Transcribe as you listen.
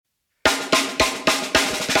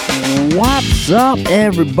What's up,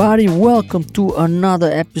 everybody? Welcome to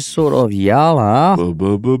another episode of Yala,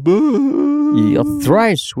 your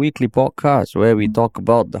thrice weekly podcast where we talk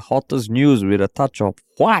about the hottest news with a touch of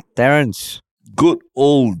what, Terrence? Good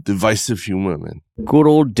old divisive humor, man. Good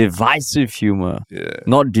old divisive humor. Yeah.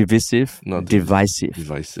 Not divisive, Not divisive.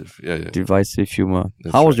 Divisive, yeah. Divisive humor.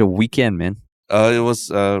 That's How was right. your weekend, man? It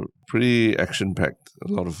was pretty action-packed.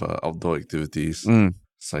 A lot of outdoor activities,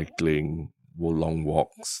 cycling, long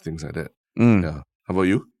walks, things like that. Yeah. How about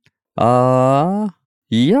you?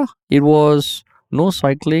 Yeah, it was no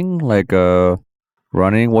cycling, like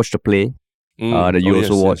running, watched the play that you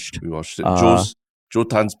also watched. Yes. We watched it. Joe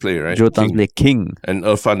Tan's play, right? Joe Tan's play King. And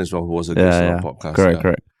Irfan as well, who was a guest on our podcast.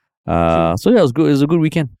 Correct. So yeah, it was good. It was a good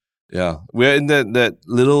weekend. Yeah. We're in that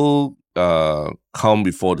little calm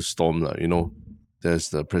before the storm, you know. There's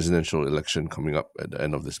the presidential election coming up at the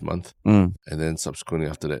end of this month. And then subsequently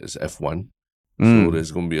after that is F1. So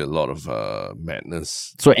there's going to be a lot of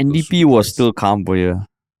madness. So NDP was still calm for you?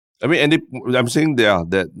 I mean, I'm saying there are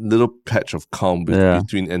that little patch of calm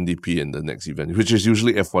between NDP and the next event, which is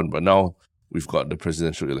usually F1, but now we've got the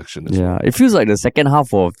presidential election as well. It feels like the second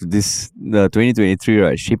half of the 2023,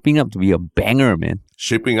 right, shaping up to be a banger, man.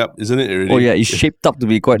 Shaping up, isn't it already? Oh yeah, it's shaped up to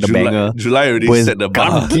be quite the banger. July already set the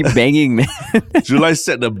bar. Can't keep banging, man. July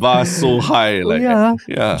set the bar so high.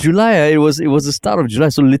 July, it was the start of July,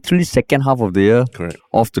 so literally second half of the year. Correct.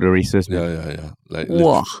 Off to the races, man. Yeah.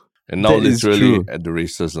 Wow. And now literally true. at the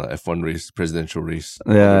races, F1 race, presidential race.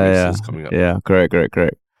 Races coming up. Yeah, correct.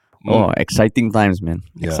 Oh, exciting times, man.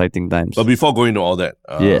 Yeah. Exciting times. But before going to all that,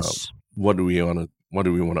 yes. What do we want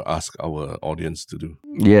to ask our audience to do?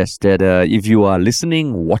 Yes, that if you are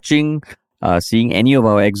listening, watching, seeing any of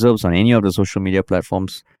our excerpts on any of the social media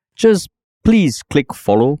platforms, just please click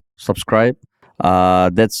follow, subscribe.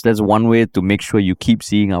 That's one way to make sure you keep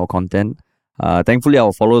seeing our content. Thankfully,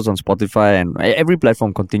 our followers on Spotify and every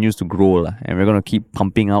platform continues to grow, and we're going to keep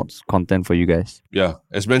pumping out content for you guys. Yeah,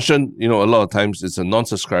 as mentioned, a lot of times it's the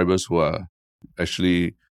non-subscribers who are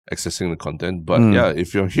actually accessing the content. But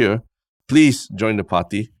if you're here, please join the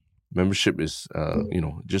party. Membership is,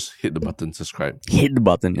 just hit the button, subscribe. Hit the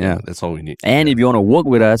button, yeah. That's all we need. And if you want to work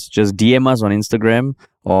with us, just DM us on Instagram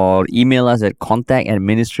or email us at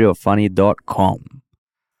contact@ministryoffunny.com.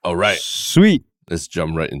 All right. Sweet. Let's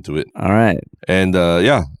jump right into it. All right. And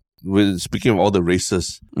speaking of all the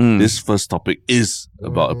races, this first topic is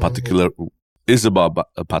about a particular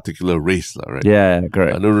race, right? Yeah,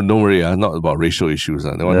 correct. Don't worry, not about racial issues.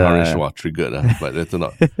 That one racial triggered, but that's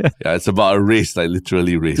not. Yeah, it's about a race, like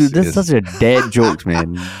literally race. Dude, that's such a dad joke,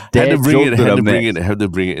 man. Had to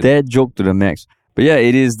bring it. Dad joke to the max. But yeah,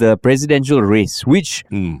 it is the presidential race, which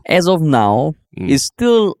as of now is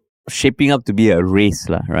still shaping up to be a race,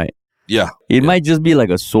 right? Yeah. It might just be like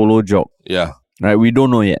a solo joke. Yeah. Right? We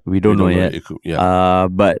don't know yet. It could,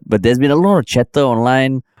 but there's been a lot of chatter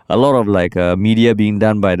online, a lot of media being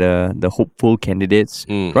done by the hopeful candidates.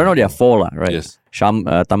 Right now there are four, right? Yes.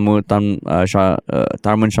 Tharman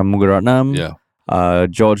Shanmugaratnam,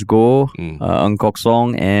 George Goh, Ng Kok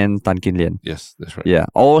Song, and Tan Kin Lian. Yes, that's right. Yeah,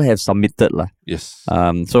 all have submitted. Yes.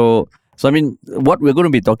 So I mean, what we're going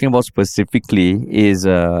to be talking about specifically is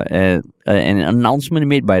an announcement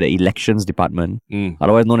made by the Elections Department,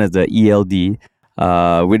 otherwise known as the ELD,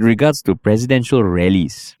 with regards to presidential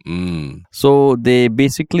rallies. So they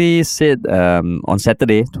basically said on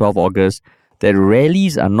Saturday, 12 August, that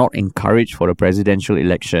rallies are not encouraged for the presidential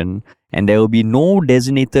election and there will be no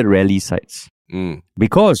designated rally sites.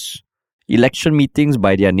 Because election meetings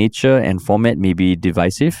by their nature and format may be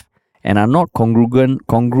divisive and are not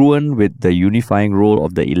congruent with the unifying role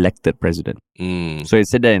of the elected president. So it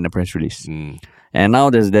said that in the press release. And now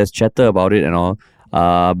there's chatter about it and all.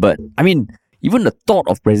 But I mean, even the thought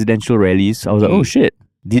of presidential rallies, I was like, oh shit,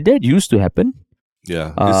 did that used to happen?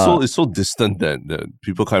 Yeah, it's so distant that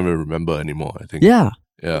people can't even remember anymore, I think. Yeah.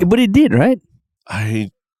 But it did, right? I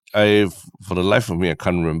for the life of me, I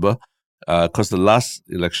can't remember. Because the last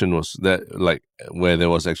election was where there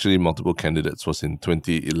was actually multiple candidates was in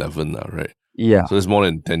 2011, right? Yeah. So it's more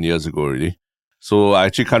than 10 years ago already. So I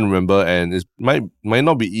actually can't remember, and it might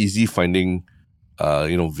not be easy finding,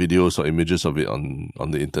 videos or images of it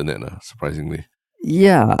on the internet. Surprisingly.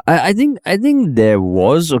 Yeah, I think there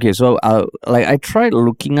was. Okay, so I tried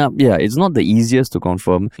looking up. Yeah, it's not the easiest to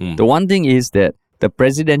confirm. The one thing is that the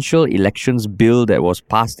presidential elections bill that was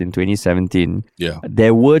passed in 2017,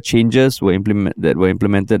 there were changes that were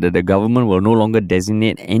implemented that the government will no longer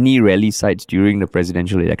designate any rally sites during the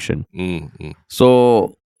presidential election.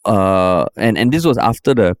 So and this was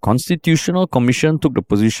after the Constitutional Commission took the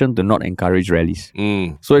position to not encourage rallies.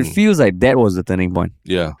 So it feels like that was the turning point.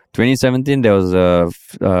 Yeah. 2017, there was a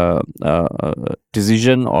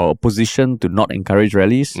decision or position to not encourage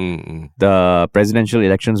rallies. The presidential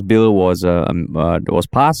elections bill was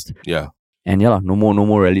passed. Yeah. And no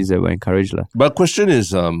more rallies that were encouraged. But question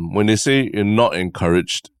is, when they say you're not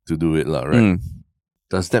encouraged to do it, right?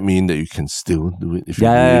 Does that mean that you can still do it if you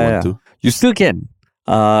really want to? You still can.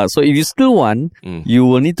 So if you still want, you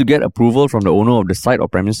will need to get approval from the owner of the site or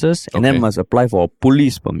premises, and then must apply for a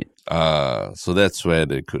police permit. So that's where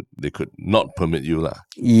they could not permit you lah.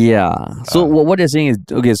 Yeah. So what they're saying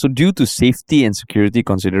is, so due to safety and security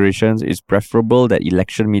considerations, it's preferable that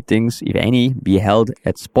election meetings, if any, be held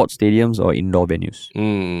at sports stadiums or indoor venues.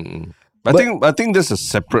 I think there's a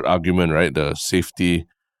separate argument, right? The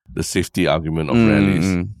safety argument of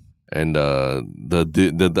rallies, and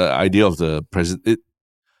the idea of the president.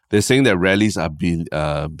 They're saying that rallies are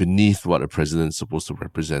beneath what a president is supposed to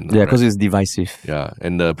represent. Yeah, because it's divisive. Yeah,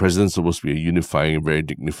 and the president's supposed to be a unifying, very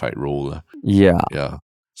dignified role. Yeah. Yeah.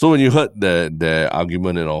 So when you heard the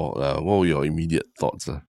argument and all, what were your immediate thoughts?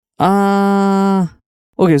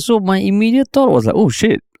 Okay, so my immediate thought was like, oh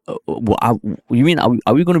shit. You mean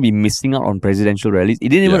are we going to be missing out on presidential rallies? It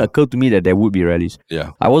didn't even occur to me that there would be rallies.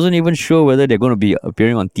 Yeah. I wasn't even sure whether they're going to be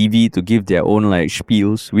appearing on TV to give their own like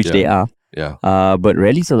spiels, which they are. Yeah. But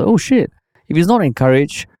rallies are like, oh shit. If it's not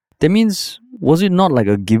encouraged, that means, was it not like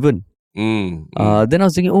a given? Then I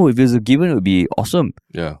was thinking, if it's a given, it would be awesome.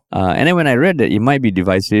 Yeah. And then when I read that it might be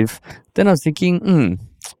divisive, then I was thinking,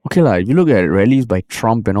 okay if you look at rallies by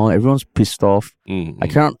Trump and all, everyone's pissed off.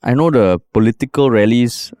 I know the political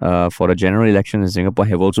rallies for the general election in Singapore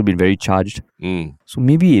have also been very charged. So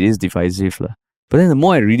maybe it is divisive. But then the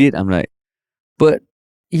more I read it, I'm like, but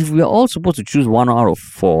if we're all supposed to choose one out of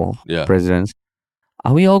four presidents,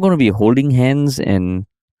 are we all going to be holding hands, and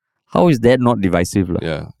how is that not divisive?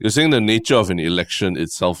 Yeah. You're saying the nature of an election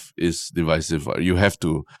itself is divisive. You have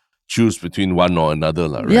to choose between one or another,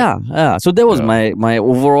 right? Yeah. So that was my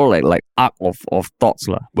overall like arc of thoughts.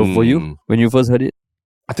 But for you, when you first heard it?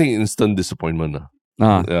 I think instant disappointment.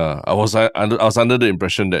 Yeah. I was under the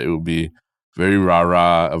impression that it would be a very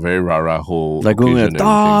rah-rah whole like going occasion.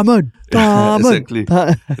 Diamond. Exactly.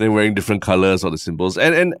 And then wearing different colours or the symbols.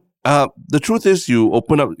 And the truth is, you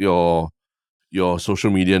open up your social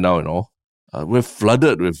media now and all, we're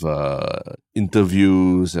flooded with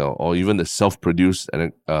interviews or even the self-produced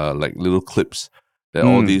and like little clips that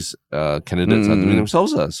all these candidates are doing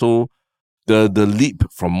themselves. So the leap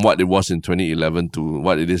from what it was in 2011 to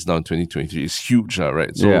what it is now in 2023 is huge,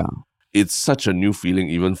 right? So it's such a new feeling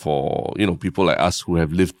even for people like us who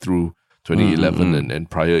have lived through 2011 and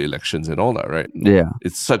prior elections and all that, right? Yeah.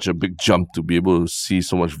 It's such a big jump to be able to see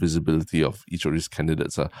so much visibility of each of these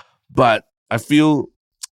candidates. But I feel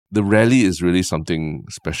the rally is really something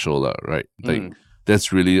special, right? Like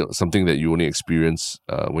that's really something that you only experience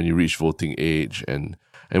when you reach voting age and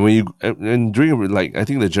when you and during like I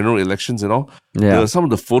think the general elections and all. Yeah. Some of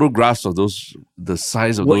the photographs of the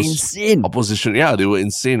size of those insane. Opposition. Yeah, they were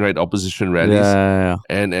insane, right? Opposition rallies. Yeah.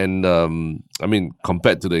 And I mean,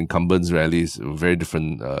 compared to the incumbents rallies, very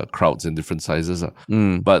different crowds and different sizes.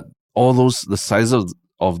 But all the size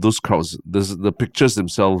of those crowds, the pictures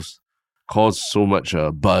themselves caused so much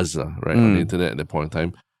buzz, right, on the internet at that point in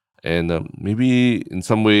time. And maybe in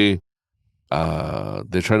some way,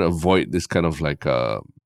 they're trying to avoid this kind of like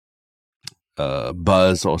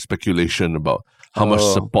buzz or speculation about how much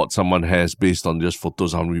support someone has based on just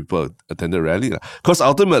photos, how many people attended rally. Because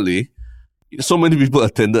ultimately, so many people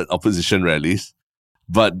attended opposition rallies,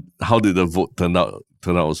 but how did the vote turn out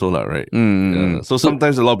also, right? So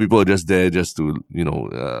sometimes a lot of people are just there just to,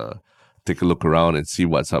 take a look around and see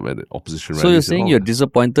what's up at the opposition rallies. So you're saying you're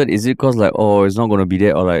disappointed? Is it because like, it's not going to be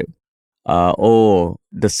there, or like,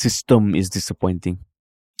 the system is disappointing?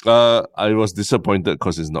 I was disappointed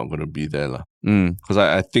because it's not going to be there. Because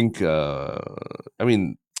I think,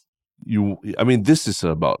 this is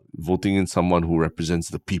about voting in someone who represents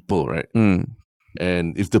the people, right?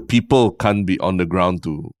 And if the people can't be on the ground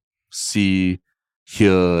to see,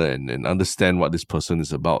 hear, and understand what this person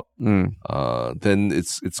is about, then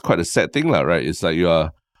it's quite a sad thing, right? It's like you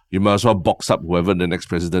might as well box up whoever the next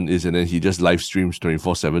president is, and then he just live streams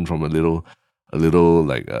 24/7 from a little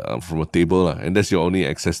like from a table, and that's your only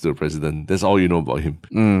access to the president. That's all you know about him.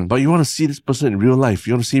 But you want to see this person in real life.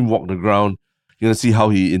 You want to see him walk the ground. You want to see how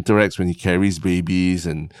he interacts when he carries babies,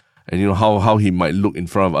 and how he might look in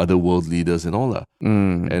front of other world leaders and all that.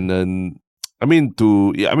 And then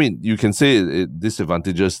you can say it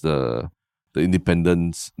disadvantages the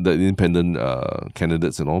independent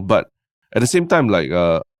candidates and all, but at the same time, like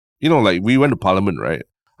like we went to Parliament, right?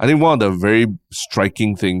 I think one of the very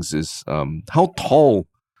striking things is how tall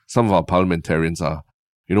some of our parliamentarians are.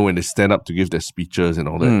 When they stand up to give their speeches and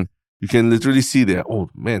all that. You can literally see they're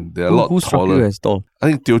a lot who taller. Struck you as tall? I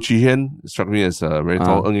think Teo Chee Hian struck me as very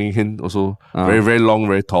tall. Ng Eng Hen also very, very long,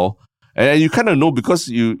 very tall. And you kind of know because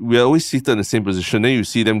we are always seated in the same position. Then you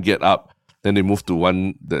see them get up. Then they move to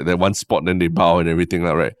that one spot. Then they bow and everything,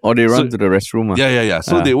 right? Or they run to the restroom. Yeah.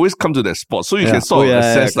 So they always come to that spot. So you can sort of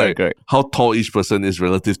assess how tall each person is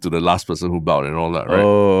relative to the last person who bowed and all that, right?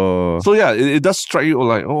 Oh. So yeah, it does strike you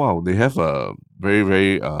like, oh wow, they have a very,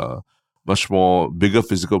 very much more bigger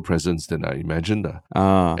physical presence than I imagined.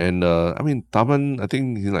 And I mean, Taman, I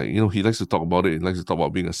think he likes to talk about it. He likes to talk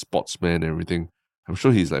about being a sportsman and everything. I'm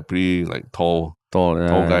sure he's like pretty like tall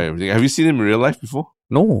guy. Everything. Have you seen him in real life before?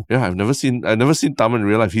 No. Yeah, I've never seen Taman in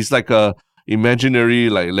real life. He's like a imaginary,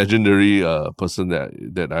 like legendary person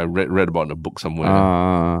that I read about in a book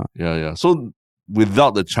somewhere. Yeah. So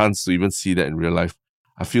without the chance to even see that in real life,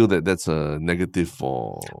 I feel that that's a negative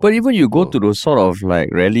for... But even you go to those sort of like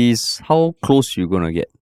rallies, how close you gonna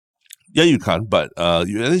get? Yeah, you can't, but at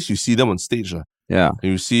least you see them on stage. Yeah.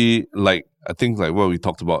 And you see, like, I think like what we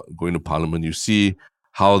talked about going to Parliament, you see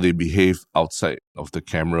how they behave outside of the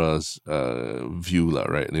camera's view,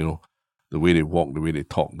 right? The way they walk, the way they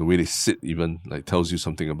talk, the way they sit even, like tells you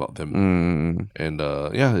something about them. And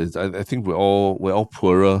I think we're all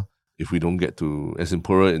poorer if we don't get to, as in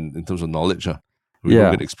poorer in terms of knowledge. We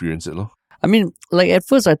don't get to experience it. I mean, like at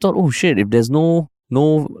first I thought, oh shit, if there's no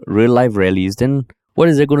real life rallies, then what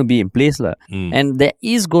is there going to be in place? And there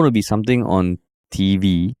is going to be something on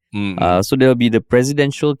TV. So there will be the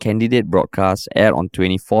presidential candidate broadcast aired on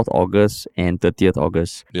 24th August and 30th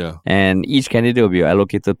August. Yeah. And each candidate will be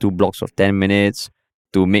allocated 2 blocks of 10 minutes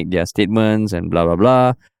to make their statements and blah, blah,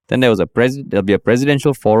 blah. Then there'll be a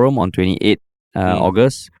presidential forum on 28th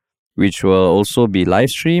August, which will also be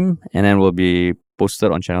live streamed and then will be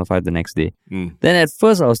posted on Channel 5 the next day. Then at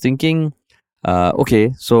first I was thinking,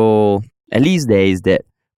 okay, so at least there is that.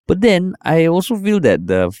 But then I also feel that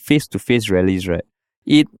the face-to-face rallies, right,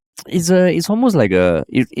 it's almost like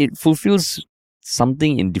it fulfills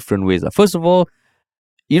something in different ways. First of all,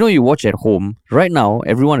 you watch at home. Right now,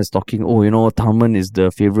 everyone is talking, Tharman is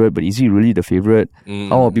the favorite, but is he really the favorite?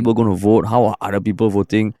 How are people going to vote? How are other people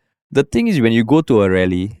voting? The thing is, when you go to a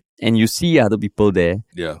rally and you see other people there,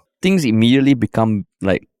 things immediately become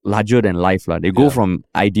like larger than life. They go from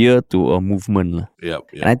idea to a movement.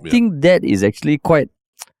 And I think that is actually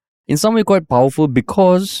in some way quite powerful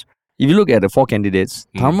because if you look at the 4 candidates,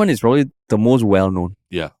 Tharman is probably the most well-known.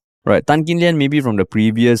 Yeah. Right. Tan Kin Lian maybe from the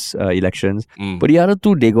previous elections. But the other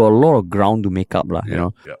two, they got a lot of ground to make up. Yeah.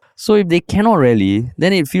 So if they cannot rally,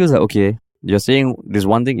 then it feels like, okay, you're saying this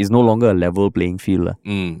one thing is no longer a level playing field.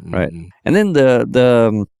 Right. And then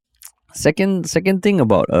the second thing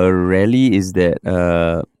about a rally is that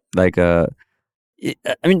like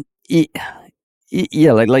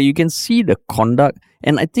you can see the conduct.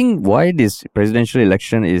 And I think why this presidential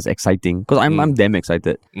election is exciting, because I'm damn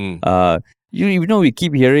excited. We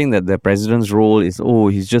keep hearing that the president's role is,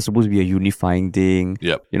 he's just supposed to be a unifying thing.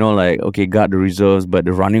 Yep. Guard the reserves, but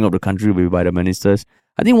the running of the country will be by the ministers.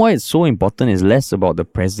 I think why it's so important is less about the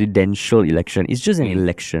presidential election. It's just an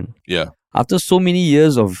election. Yeah. After so many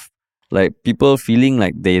years of like people feeling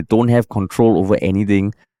like they don't have control over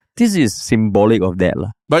anything, this is symbolic of that.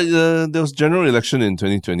 But there was general election in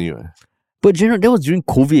 2020, right? But that was during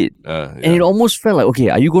COVID. And it almost felt like, okay,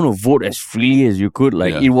 are you going to vote as freely as you could?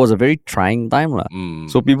 It was a very trying time.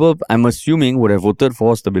 So people, I'm assuming, would have voted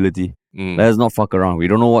for stability. Let's not fuck around. We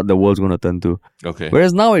don't know what the world's going to turn to. Okay.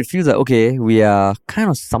 Whereas now it feels like, okay, we are kind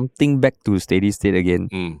of something back to steady state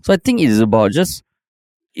again. So I think it is about just,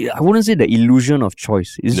 I wouldn't say the illusion of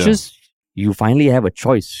choice. It's just, you finally have a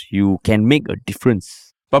choice. You can make a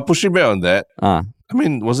difference. But pushing back on that, I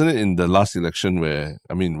mean, wasn't it in the last election where,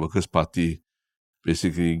 Workers' Party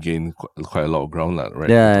basically gained quite a lot of ground, right?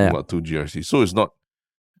 Yeah. About 2 GRC. So it's not,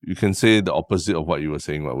 you can say the opposite of what you were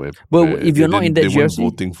saying, where if you're not in that they weren't GRC,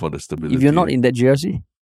 voting for the stability. if you're not in that GRC,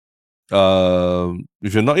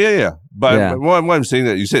 if you're not, But what I'm saying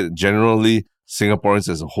that you said generally Singaporeans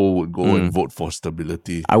as a whole would go and vote for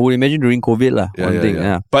stability. I would imagine during COVID,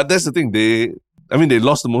 thing. But that's the thing. They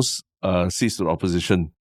lost the most seats to the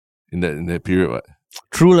opposition in that period, right?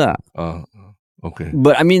 True lah. Okay.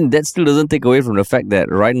 But that still doesn't take away from the fact that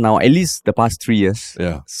right now, at least the past 3 years,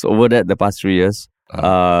 the past 3 years,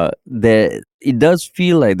 it does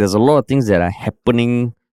feel like there's a lot of things that are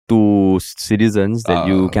happening to citizens that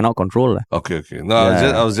you cannot control. Okay. No,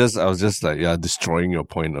 I was just like, destroying your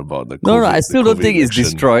point about the COVID, No, I still don't think it's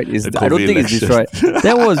destroyed. I don't think it's destroyed.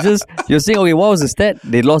 That was just, you're saying, okay, what was the stat?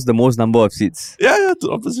 They lost the most number of seats. Yeah,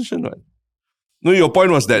 to opposition, right? No, your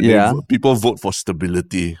point was that people vote for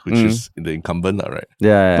stability, which is the incumbent, right?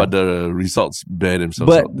 Yeah. But the results bear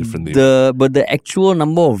themselves out differently. But the actual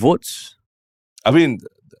number of votes, I mean,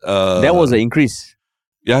 that was an increase.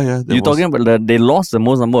 Yeah. You're talking about they lost the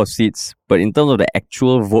most number of seats, but in terms of the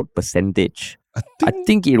actual vote percentage, I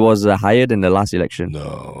think it was higher than the last election.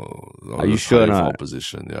 No, are you sure not? For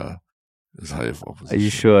opposition, yeah, it's higher for opposition. Are you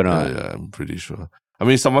sure not? Yeah, I'm pretty sure. I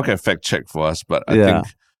mean, someone can fact check for us, but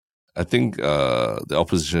I think the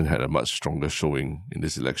opposition had a much stronger showing in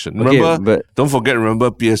this election. Remember, don't forget,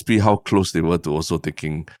 PSP, how close they were to also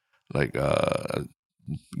taking, like,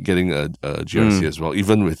 getting a GRC as well,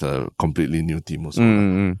 even with a completely new team also.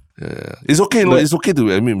 Yeah. It's okay, it's okay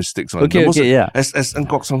to admit mistakes. As Ng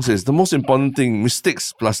Kok Song says, the most important thing,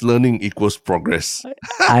 mistakes plus learning equals progress.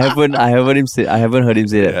 I haven't heard him say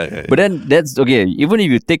that. Yeah. But then that's okay. Even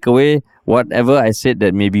if you take away whatever I said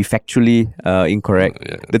that may be factually incorrect,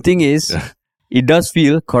 the thing is, it does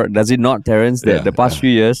feel, does it not, Terence, that the past few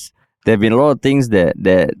years, there have been a lot of things that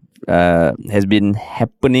has been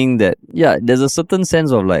happening that, there's a certain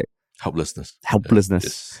sense of like helplessness.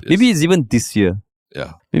 Yes. Maybe it's even this year.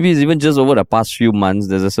 Yeah. Maybe it's even just over the past few months,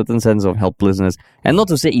 there's a certain sense of helplessness. And not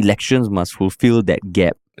to say elections must fulfill that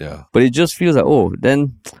gap. Yeah. But it just feels like,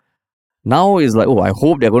 then now it's like, I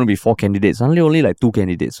hope there are going to be 4 candidates. Suddenly only like 2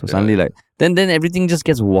 candidates. So suddenly like, then everything just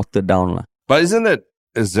gets watered down. But isn't that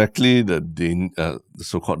exactly the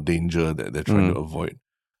so-called danger that they're trying to avoid?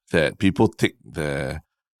 That people take their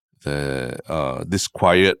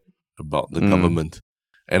disquiet about the government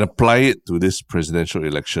and apply it to this presidential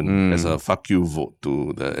election as a fuck you vote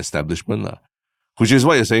to the establishment, which is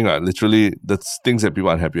what you're saying. Literally, that's things that people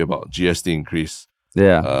are unhappy about. GST increase,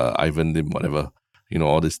 Ivan Lim, whatever,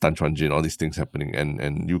 all this Tan Chuan Jin, all these things happening,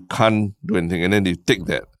 and you can't do anything. And then you take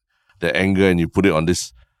that anger and you put it on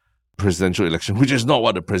this presidential election, which is not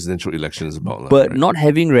what the presidential election is about. But not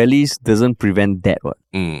having rallies doesn't prevent that.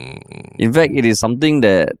 In fact, it is something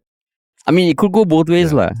that, it could go both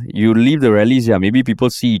ways. You leave the rallies, maybe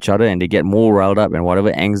people see each other and they get more riled up and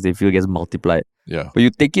whatever angst they feel gets multiplied. Yeah. But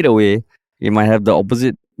you take it away, it might have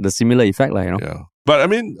the similar effect. Yeah. But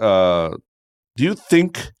do you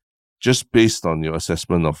think, just based on your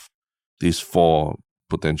assessment of these 4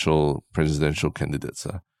 potential presidential candidates,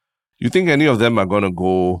 you think any of them are going to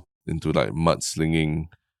go into like mudslinging,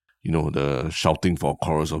 the shouting for a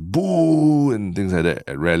chorus of boo and things like that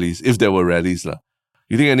at rallies, if there were rallies?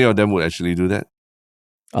 You think any of them would actually do that?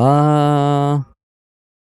 I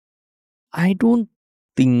don't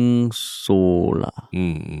think so.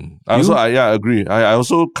 I agree. I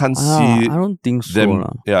also can't see I don't think them.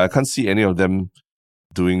 So. I can't see any of them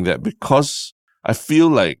doing that because I feel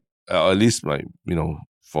like, at least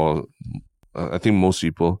for I think most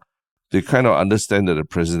people, they kind of understand that the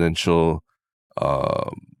presidential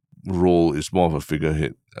role is more of a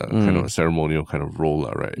figurehead, kind of a ceremonial kind of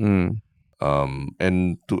role, right?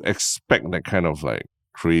 And to expect that kind of like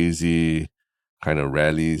crazy kind of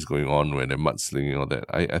rallies going on when they're mudslinging all that,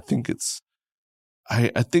 I think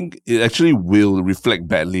I think it actually will reflect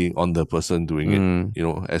badly on the person doing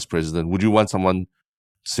it, as president. Would you want someone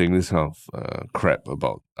saying this kind of crap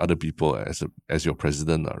about other people as your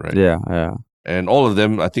president, right? Yeah. And all of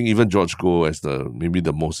them, I think even George Goh as maybe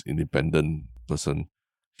the most independent person,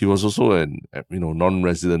 he was also an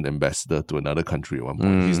non-resident ambassador to another country at one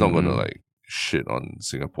point. He's not going to like shit on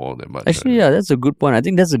Singapore that much. Actually, that's a good point. I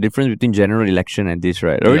think that's the difference between general election and this,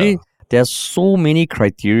 right? Already, there are so many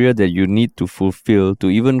criteria that you need to fulfill to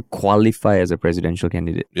even qualify as a presidential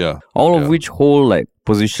candidate. Yeah. All of which hold like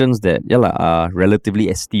positions that are relatively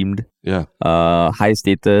esteemed. Yeah. High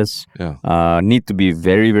status. Yeah. Need to be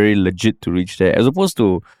very, very legit to reach there. As opposed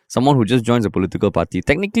to someone who just joins a political party.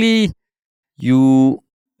 Technically,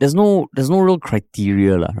 there's no real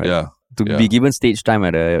criteria, right? Yeah. To be given stage time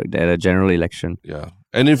at a general election. Yeah.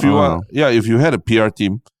 And if you if you had a PR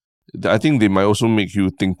team, I think they might also make you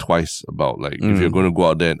think twice about like if you're going to go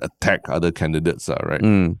out there and attack other candidates, right?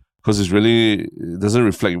 Because it doesn't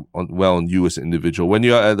reflect well on you as an individual. When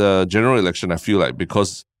you're at a general election, I feel like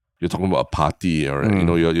because you're talking about a party, or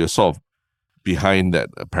you're sort of behind that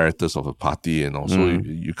apparatus of a party, and also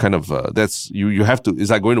you kind of you have to.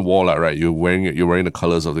 It's like going to war, right? You're wearing the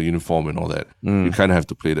colors of the uniform and all that. You kind of have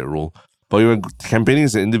to play that role. But when campaigning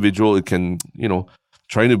as an individual, it can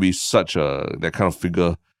trying to be such that kind of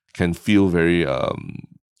figure can feel very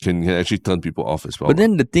can actually turn people off as well. But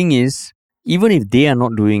then the thing is, even if they are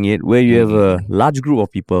not doing it, where you have a large group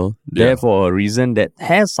of people there for a reason that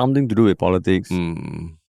has something to do with politics,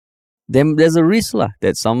 then there's a risk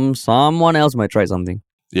that someone else might try something.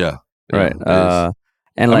 Yeah. Right.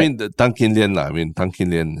 And Tan Kin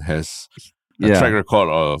Lian has a track record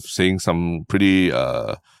of saying some pretty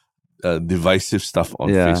divisive stuff on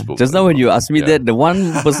Facebook. Just now when you asked me that, the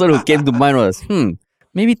one person who came to mind was,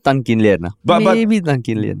 maybe Tan Kin Lian. Maybe Tan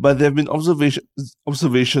Kin Lian. But there have been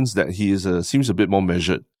observations that he is seems a bit more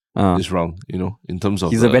measured this round, in terms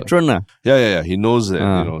of... He's a veteran. Yeah. He knows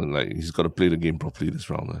that, he's got to play the game properly this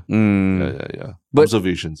round. Yeah. But,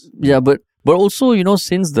 observations. Yeah, but also,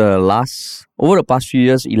 since over the past few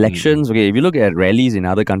years, elections, okay, if you look at rallies in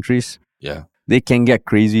other countries, they can get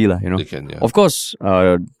crazy, They can, yeah. Of course,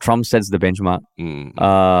 Trump sets the benchmark.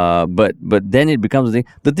 But then it becomes a thing.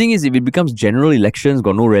 The thing is, if it becomes general elections,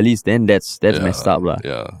 got no rallies, then that's messed up,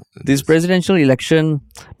 Yeah. This presidential election,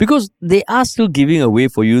 because they are still giving a way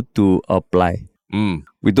for you to apply.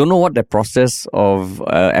 We don't know what the process of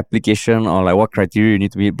application or what criteria you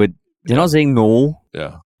need to meet, but they're not saying no.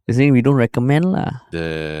 Yeah. They're saying we don't recommend .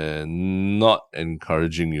 They're not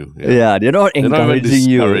encouraging you. Yeah, they're not encouraging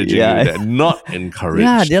you. They're not encouraged.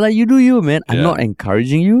 Yeah, they're like, you do you, man. I'm not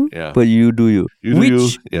encouraging you, but you do you.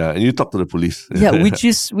 And you talk to the police. which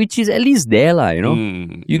is at least there,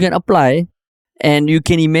 You can apply, and you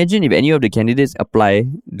can imagine if any of the candidates apply,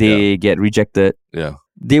 they get rejected. Yeah.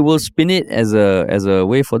 They will spin it as a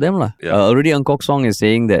way for them, already Ang Kok Song is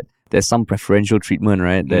saying that there's some preferential treatment,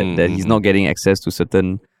 right? That he's not getting access to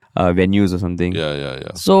certain venues or something.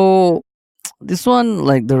 Yeah. So this one,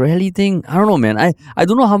 the rally thing, I don't know, man. I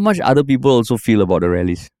don't know how much other people also feel about the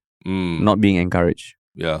rallies not being encouraged.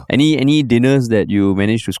 Yeah. Any dinners that you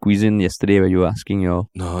managed to squeeze in yesterday where you were asking your...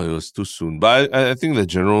 No, it was too soon. But I think the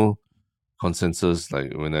general consensus,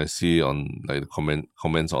 when I see on the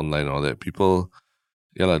comments online and all that, people,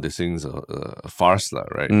 they're saying it's a farce,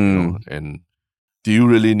 right? And do you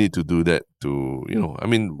really need to do that to,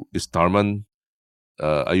 is Tharman...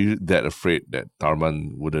 are you that afraid that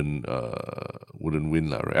Tharman wouldn't win,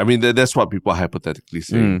 right? That's what people are hypothetically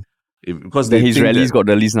saying. Because his rally's got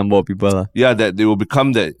the least number of people. Yeah, that they will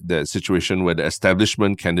become that situation where the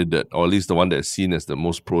establishment candidate, or at least the one that is seen as the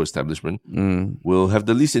most pro-establishment, will have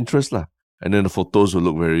the least interest. And then the photos will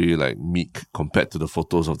look very meek compared to the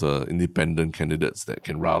photos of the independent candidates that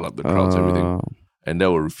can rile up the crowds, everything. And that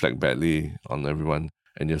will reflect badly on everyone.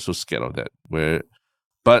 And you're so scared of that.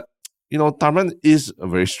 But Tharman is a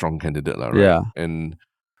very strong candidate, right? Yeah. And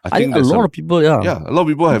I think a lot of people, a lot of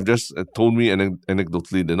people have just told me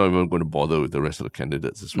anecdotally they're not even going to bother with the rest of the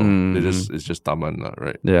candidates as well. It's just Tharman,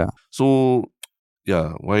 right? Yeah. So,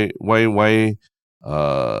 why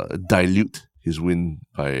dilute his win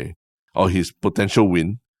or his potential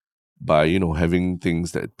win by having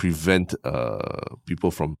things that prevent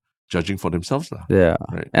people from judging for themselves, Yeah.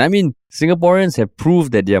 Right. And Singaporeans have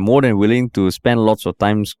proved that they are more than willing to spend lots of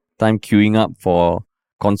time queuing up for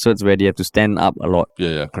concerts where they have to stand up a lot.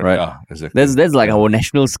 Yeah, correct. Right? Yeah, exactly. That's our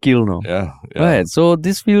national skill, no? Yeah. Right. So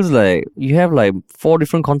this feels like you have 4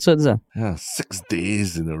 different concerts. Yeah, 6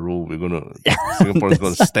 days in a row Singaporeans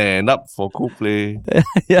gonna stand up for Coldplay.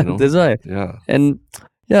 That's right. Yeah. And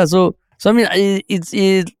so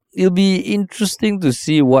it'll be interesting to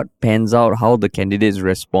see what pans out, how the candidates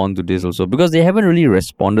respond to this also, because they haven't really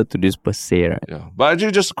responded to this per se, right? Yeah. But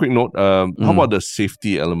actually, just a quick note, how about the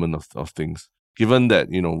safety element of things? Given that,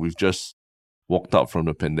 we've just walked out from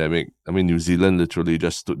the pandemic, New Zealand literally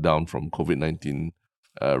just stood down from COVID-19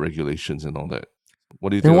 regulations and all that. What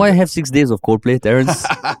do you think? Then why have 6 days of Coldplay, Terence?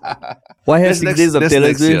 Why have 6 days of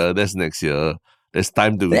Taylor Swift? That's next year. There's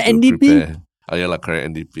time to NDP? Prepare. Oh, yeah, correct,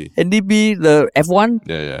 NDP. NDP, the F1?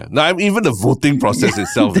 Yeah. No, even the voting process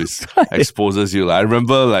itself exposes you. I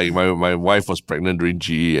remember, my wife was pregnant during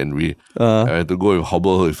GE, and we had to go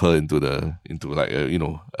hobble with her into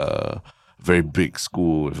very big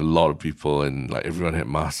school with a lot of people, and everyone had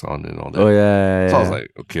masks on and all that. Oh yeah. So I was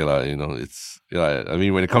like, okay it's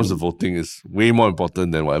when it comes to voting, it's way more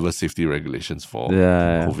important than whatever safety regulations for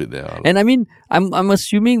COVID there are. And I'm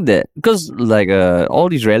assuming that because all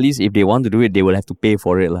these rallies, if they want to do it, they will have to pay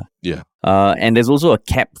for it, Yeah. And there's also a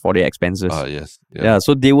cap for their expenses. Yes. Yeah.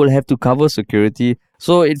 So they will have to cover security.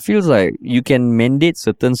 So it feels like you can mandate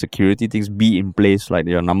certain security things be in place, like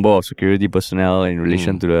your number of security personnel in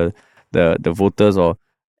relation to the voters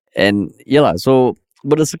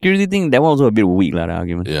but the security thing, that one also a bit weak, the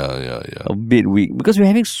argument. Yeah. A bit weak. Because we're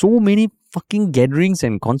having so many fucking gatherings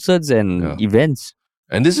and concerts and events.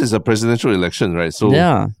 And this is a presidential election, right? So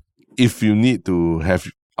if you need to have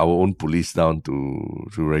our own police down to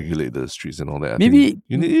regulate the streets and all that. Maybe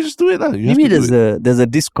you just do it. Maybe there's a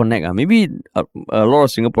disconnect. Maybe a lot of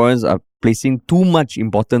Singaporeans are placing too much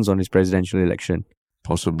importance on this presidential election.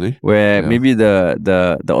 Possibly. Where maybe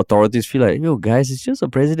the authorities feel like, yo guys, it's just a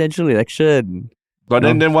presidential election. But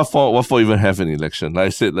then what for even have an election? Like I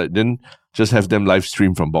said, like then just have them live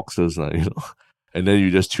stream from boxes, and then you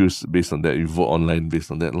just choose based on that. You vote online based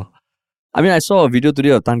on that. I mean, I saw a video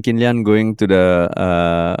today of Tan Kin Lian going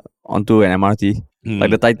to onto an MRT.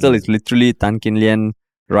 Like the title is literally Tan Kin Lian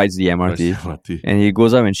rides the MRT. And he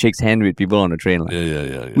goes up and shakes hands with people on the train.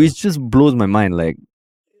 Yeah. Which just blows my mind. Like,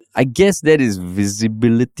 I guess that is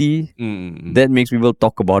visibility that makes people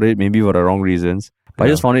talk about it, maybe for the wrong reasons. But I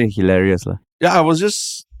just found it hilarious. Yeah, I was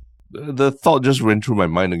just... The thought just went through my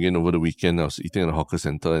mind again over the weekend. I was eating at a hawker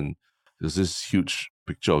center and there's this huge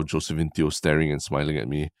picture of Josephine Teo staring and smiling at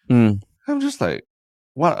me. I'm just like,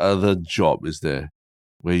 what other job is there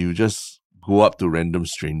where you just go up to random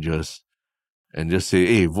strangers and just say,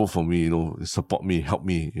 hey, vote for me, support me, help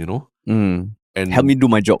me, and help me do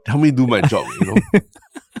my job.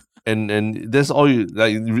 And that's all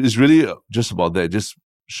it's really just about that, just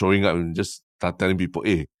showing up and just start telling people,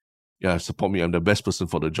 hey, yeah, support me, I'm the best person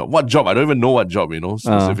for the job. What job? I don't even know what job,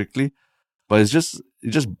 specifically. But it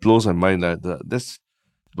just blows my mind that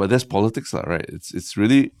that's politics, right? It's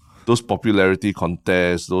really those popularity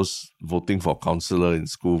contests, those voting for councillor in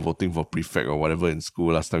school, voting for prefect or whatever in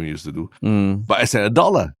school last time you used to do. But as an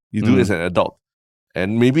adult, you do it as an adult.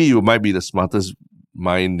 And maybe you might be the smartest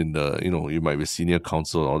mind in the, you might be senior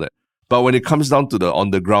counsel and all that. But when it comes down to the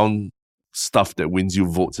on-the-ground stuff that wins you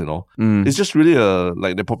votes and all, it's just really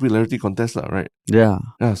like the popularity contest, right? Yeah.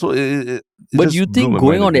 So it but do you think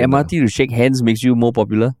going on the MRT to shake hands makes you more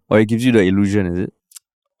popular? Or it gives you the illusion, is it?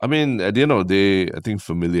 I mean, at the end of the day, I think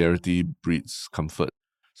familiarity breeds comfort.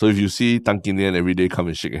 So if you see Tan Kin Lian every day come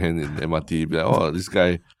and shake a hand in the MRT, you'll be like, oh, this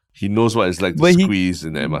guy, he knows what it's like to squeeze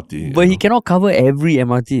in the MRT. But he cannot cover every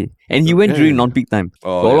MRT. And he went during non-peak time. So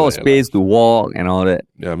a lot of space to walk and all that.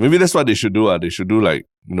 Yeah, maybe that's what they should do. They should do like,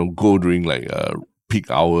 go during like peak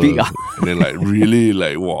hour. And then like really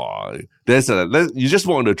like, wow. You just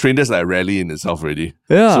walk on the train, that's like a rally in itself already.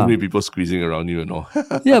 Yeah. So many people squeezing around you and all.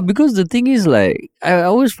 Yeah, because the thing is like, I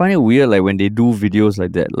always find it weird like when they do videos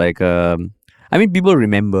like that. Like, I mean, people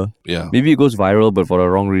remember. Yeah. Maybe it goes viral, but for the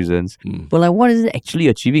wrong reasons. But like, what is it actually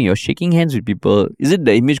achieving? You're shaking hands with people. Is it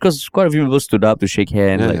the image? Because quite a few people stood up to shake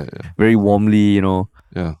hands, very warmly,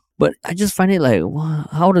 Yeah. But I just find it like, wow,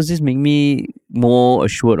 how does this make me more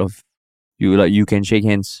assured of you? Like, you can shake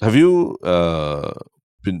hands. Have you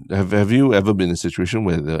have you ever been in a situation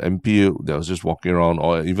where the MP that was just walking around,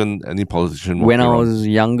 or even any politician when I was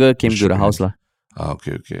younger, came to the house lah.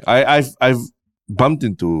 Okay. I've bumped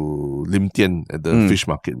into Lim Tian at the fish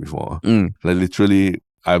market before. Like literally,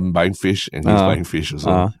 I'm buying fish and he's buying fish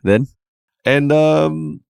also. Then?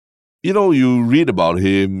 And you read about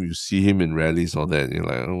him, you see him in rallies, all that, and you're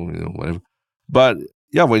like, whatever. But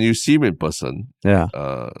yeah, when you see him in person,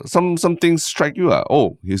 some things strike you.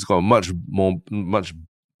 He's got a much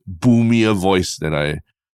boomier voice than I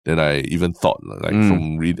even thought. Like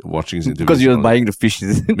from watching his interviews. Because you're buying the fish.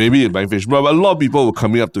 Maybe you're buying fish, but a lot of people were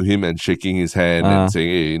coming up to him and shaking his hand and saying,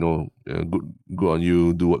 "Hey, good on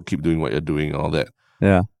you. Keep doing what you're doing, and all that."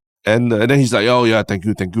 Yeah. And then he's like, "Oh yeah, thank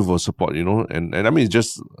you for support." And I mean, it's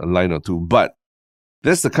just a line or two, but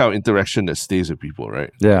that's the kind of interaction that stays with people, right?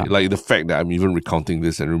 Yeah. Like the fact that I'm even recounting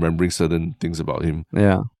this and remembering certain things about him.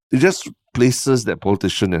 Yeah. It just places that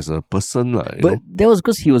politician as a person. But that was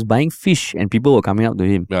because he was buying fish and people were coming up to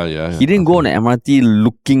him. Yeah. He didn't go on the MRT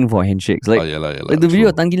looking for handshakes. Like, like the video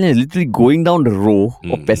of Tan Kin Lian is literally going down the row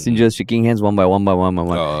of passengers, shaking hands one by one.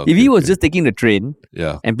 If he was just taking the train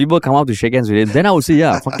and people come up to shake hands with him, then I would say,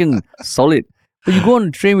 yeah, fucking solid. But you go on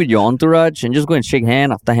the train with your entourage and just go and shake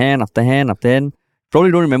hand after hand after hand after hand.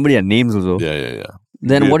 Probably don't remember their names also. Yeah.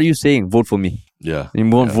 Then what are you saying? Vote for me. Yeah. You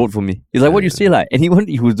won't vote for me. It's like what you say, like anyone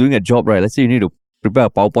who's doing a job, right? Let's say you need to prepare a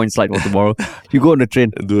PowerPoint slide for tomorrow. You go on the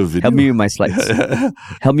train. Do a video. Help me with my slides.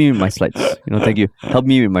 Help me with my slides. Thank you. Help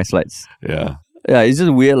me with my slides. Yeah. Yeah, it's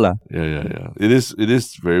just weird lah. Yeah. It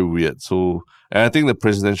is very weird. So, and I think the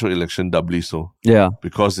presidential election doubly so. Yeah.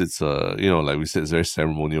 Because it's like we said, it's a very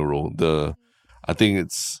ceremonial role. I think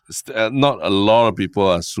it's not a lot of people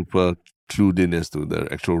are super clued in as to the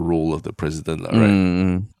actual role of the president,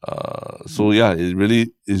 right? So yeah, it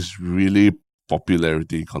really is really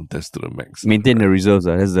popularity contest to the max. Maintain the reserves.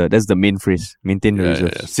 That's the main phrase. Maintain the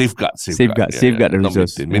reserves. Yeah. Safeguard the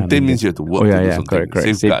reserves. Maintain means you have to work to do something.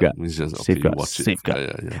 Correct. Safeguard means just you watch it.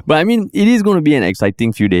 Safeguard. But I mean, it is going to be an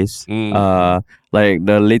exciting few days. Like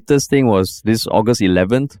the latest thing was this August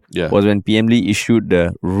 11th was when PM Lee issued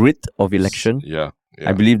the writ of election. Yeah.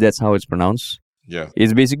 I believe that's how it's pronounced. Yeah.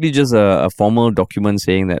 It's basically just a formal document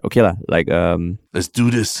saying that, okay lah, like... let's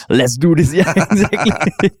do this. Yeah,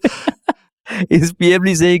 exactly. It's PM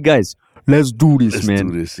Lee saying, guys, let's do this,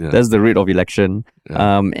 man. That's the writ of election.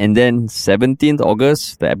 Yeah. And then 17th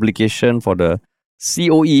August, the application for the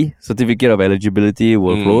COE, Certificate of Eligibility,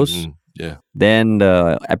 will close. Yeah. Then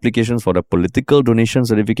the applications for the political donation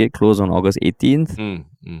certificate close on August 18th.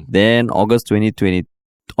 Then August 22nd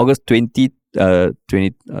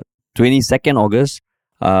August,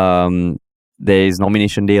 there is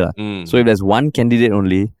nomination day. So if there's one candidate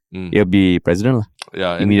only, it'll be president.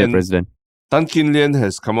 Immediate president. Tan Kin Lian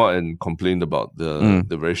has come out and complained about the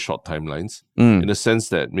very short timelines in the sense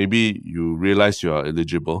that maybe you realize you are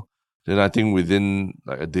eligible. Then I think within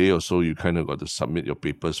like a day or so, you kind of got to submit your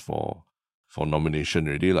papers for nomination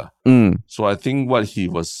already. So I think what he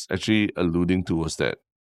was actually alluding to was that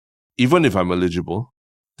even if I'm eligible,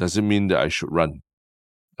 doesn't mean that I should run.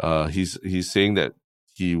 He's saying that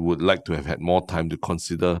he would like to have had more time to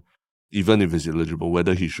consider, even if he's eligible,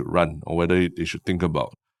 whether he should run or whether they should think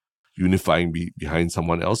about unifying behind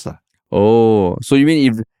someone else. Oh, so you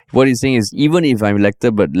mean if what he's saying is even if I'm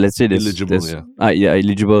elected, but let's say eligible,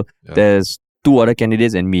 there's two other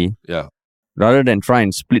candidates and me. Yeah. Rather than try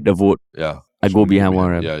and split the vote, I go behind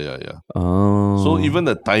one. Right? Yeah. Oh. So even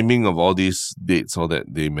the timing of all these dates, all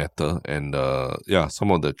that, they matter. And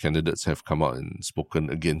some of the candidates have come out and spoken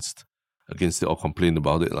against it or complained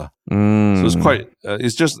about it. So it's quite,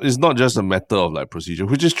 it's not just a matter of like procedure,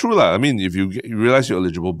 which is true. I mean, if you realize you're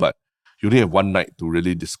eligible, but you only have one night to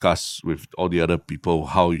really discuss with all the other people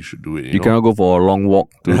how you should do it. You know? Cannot go for a long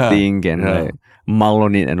walk to think and like mull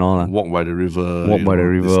on it and all. Walk by the river.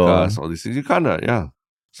 Discuss all these things. You can't,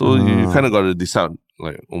 So you kind of got to decide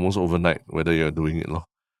like almost overnight whether you're doing it,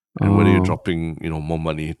 and whether you're dropping, more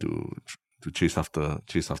money to chase after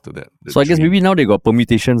that. So I guess maybe now they got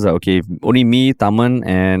permutations. Okay, if only me, Taman,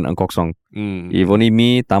 and Ng Kok Song. If only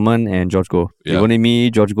me, Taman, and George Goh. If only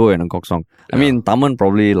me, George Goh, and Ng Kok Song. I mean, Taman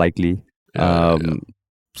probably likely.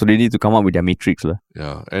 So they need to come up with their matrix.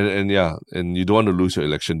 Yeah, and you don't want to lose your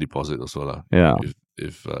election deposit also. Yeah.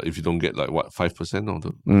 If you don't get like what 5% of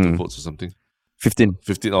the votes or something. 15.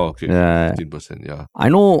 Oh, okay. Yeah. 15%. Yeah. I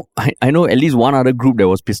know at least one other group that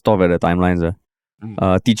was pissed off at the timelines.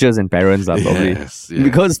 Teachers and parents probably. Yes.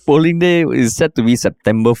 Because polling day is set to be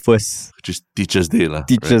September 1st. Which is Teachers' Day.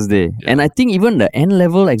 Teachers' Day. Yeah. And I think even the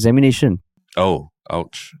N-level examination. Oh,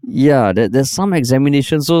 ouch. Yeah, there's some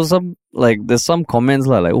examination. So there's some comments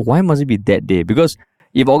like, why must it be that day? Because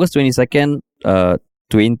if August 22nd,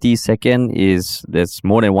 22nd is there's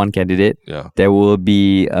more than one candidate. Yeah. There will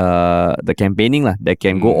be the campaigning that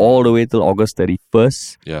can go all the way till August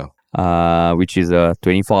 31st. Yeah. Which is a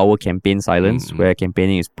 24-hour campaign silence where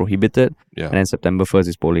campaigning is prohibited. Yeah. And then September 1st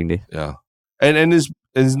is polling day. Yeah. And it's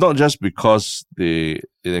not just because it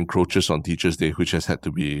encroaches on Teachers' Day, which has had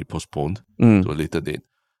to be postponed to a later date.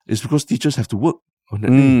 It's because teachers have to work on that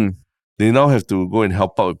day. They now have to go and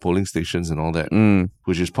help out with polling stations and all that,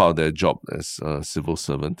 which is part of their job as a civil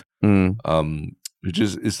servant. Which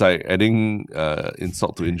is it's like adding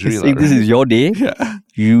insult to injury. If this is your day,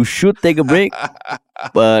 you should take a break.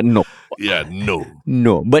 But no. Yeah, no.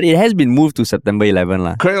 No. But it has been moved to September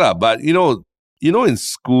 11. Correct. But you know, in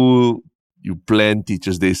school, you plan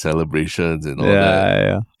Teachers' Day celebrations and all that.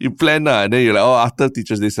 Yeah. You plan and then you're like, after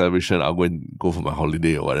Teachers' Day celebration, I'll go for my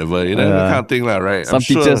holiday or whatever. That kind of thing, right? Some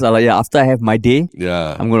teachers are like, after I have my day,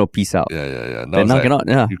 I'm going to peace out. Yeah. Now cannot.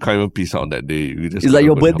 Yeah. You can't even peace out on that day. You just it's like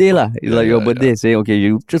your birthday, It's like your birthday. Say, okay,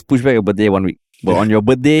 you just push back your birthday 1 week. But on your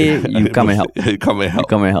birthday, you come and help. You come and help.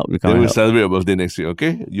 Then we'll celebrate your birthday next week,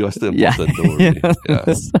 okay? You are still important, don't worry.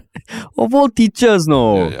 Yeah. Of all teachers,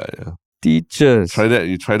 no. Yeah. Teachers.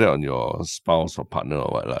 You try that on your spouse or partner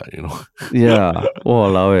or what, Yeah.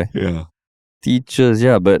 Yeah. Teachers,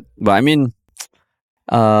 yeah. But I mean,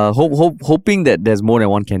 hoping that there's more than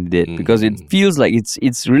one candidate because it feels like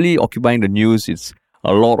it's really occupying the news. It's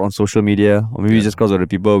a lot on social media, or maybe just because of the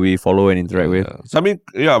people we follow and interact with. So I mean,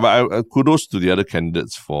 but kudos to the other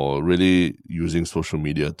candidates for really using social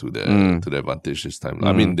media to their advantage this time.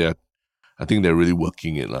 I mean, I think they're really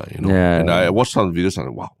working it, you know. Yeah. And I watched some videos and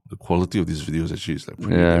I'm like, wow, the quality of these videos actually is like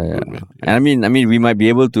pretty damn good, man. Yeah. And I mean, we might be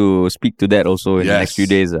able to speak to that also in the next few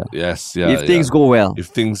days. Yes, yeah. If things go well. If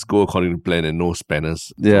things go according to plan and no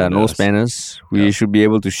spanners. Yeah, no spanners. We should be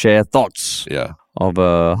able to share thoughts. Yeah. Of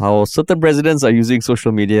how certain presidents are using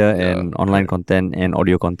social media and online content and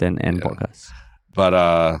audio content and podcasts.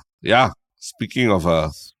 But speaking of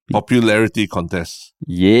popularity contest.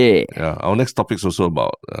 Yeah. Our next topic is also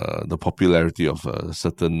about the popularity of a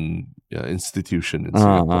certain institution in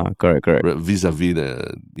Singapore. Correct. Vis-a-vis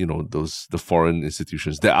the foreign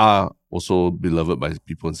institutions that are also beloved by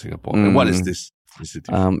people in Singapore. And what is this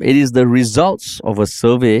institution? It is the results of a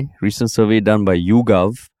recent survey done by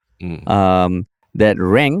YouGov, that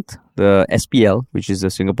ranked the SPL, which is the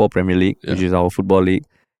Singapore Premier League, which is our football league,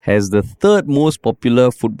 has the third most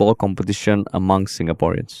popular football competition among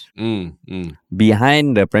Singaporeans,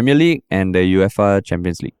 behind the Premier League and the UEFA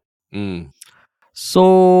Champions League.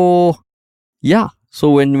 So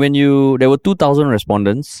when you there were 2,000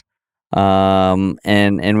 respondents, and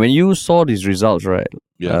when you saw these results, right?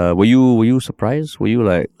 Were you surprised? Were you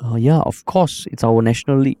like, oh yeah, of course, it's our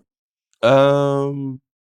national league?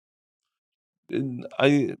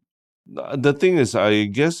 The thing is, I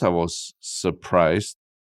guess I was surprised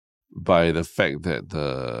by the fact that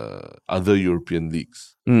the other European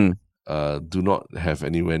leagues do not have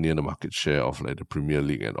anywhere near the market share of like the Premier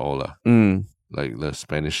League and all. Like the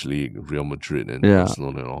Spanish League, Real Madrid and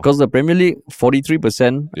Barcelona and all. Because the Premier League,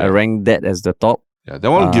 43% ranked that as the top. Yeah, that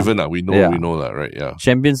one given that we know that, right? Yeah.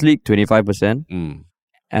 Champions League, 25%.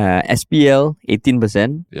 SPL,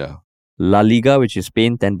 18%. Yeah. La Liga, which is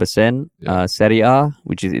Spain, 10%. Serie A,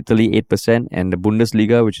 which is Italy, 8%. And the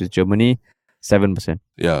Bundesliga, which is Germany, 7%.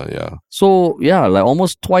 Yeah. So, like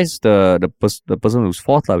almost twice the person who's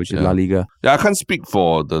fourth, which is La Liga. Yeah, I can't speak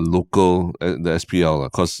for the local, the SPL,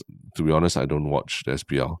 because to be honest, I don't watch the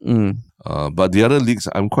SPL. But the other leagues,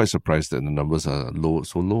 I'm quite surprised that the numbers are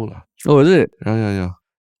so low. Oh, is it? Yeah.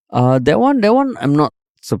 That one, I'm not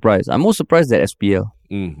surprised. I'm more surprised that SPL.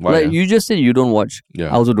 Why? You just said you don't watch. I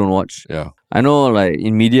also don't watch. Yeah. I know, like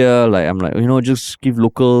in media, like I'm like, just give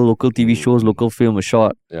local TV shows, local film a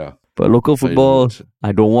shot. Yeah. But local football,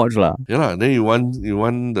 I don't watch lah. Yeah, then you want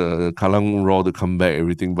the Kallang Raw to come back,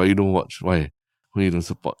 everything, but you don't watch. Why? Why you don't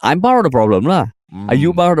support? I'm part of the problem lah. Are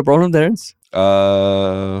you part of the problem, Terence?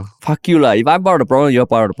 Fuck you lah. If I'm part of the problem, you're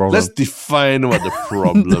part of the problem. Let's define what the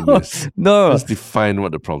problem is. No. Let's define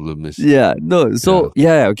what the problem is. Yeah. No. So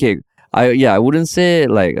okay. I wouldn't say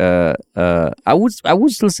like I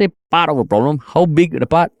would still say part of a problem. How big the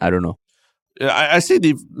part? I don't know. Yeah, I say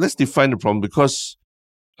let's define the problem because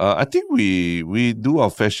I think we do our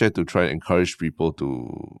fair share to try and encourage people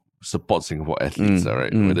to support Singapore athletes,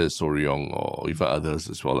 right? Whether it's Soryong or even others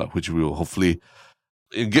as well, which we will hopefully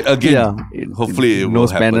hopefully it will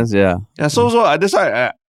happen. Yeah. So that's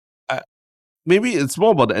why maybe it's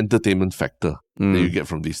more about the entertainment factor that you get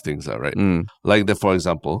from these things, right? Like that, for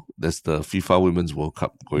example, there's the FIFA Women's World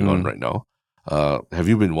Cup going on right now. Have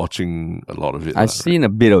you been watching a lot of it? I've seen a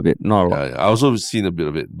bit of it, not a lot. Yeah, I also seen a bit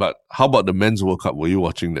of it. But how about the Men's World Cup? Were you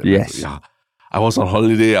watching that? Yes. Yeah. I was on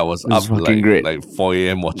holiday. I was up great. like 4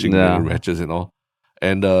 a.m. watching the matches and all.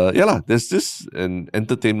 And there's this an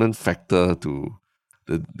entertainment factor to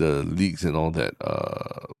the leagues and all that.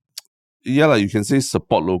 You can say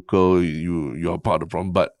support local, you're part of the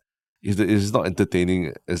problem, but if it's not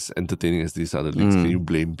entertaining as these other leagues, can you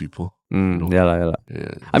blame people? Yeah.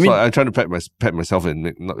 I mean, I try to pat myself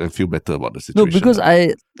and feel better about the situation. No, because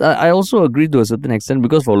I also agree to a certain extent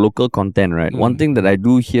because for local content, right? One thing that I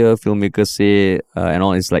do hear filmmakers say and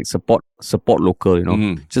all is like support local,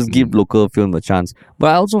 just give local film a chance.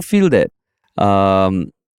 But I also feel that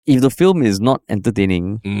if the film is not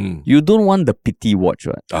entertaining, you don't want the pity watch,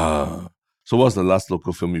 right? So what's the last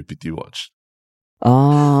local film you pity watched?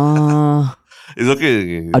 It's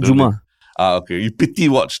okay. Ajuma. Okay. You pity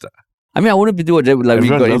watched that. I mean, I wouldn't pity watch it. Like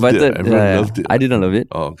Everyone we got invited. Everyone loved it. I didn't love it.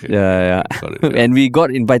 Oh, okay. Yeah. Got it, And we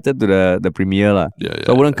got invited to the premiere lah.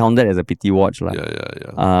 So I wouldn't count that as a pity watch lah.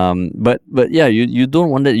 Yeah. But yeah, you don't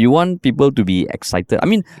want that. You want people to be excited. I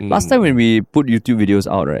mean, last time when we put YouTube videos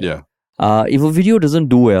out, right? Yeah. If a video doesn't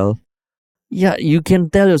do well, you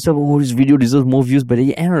can tell yourself, oh, this video deserves more views. But at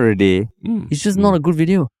the end of the day, it's just not a good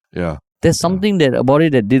video. Yeah. There's something about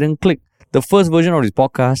it that didn't click. The first version of this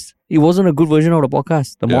podcast, it wasn't a good version of the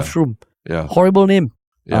podcast. The Mushroom. Yeah. Horrible name.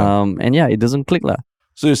 Yeah. And it doesn't click lah.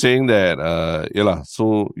 So you're saying that,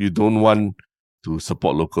 so you don't want to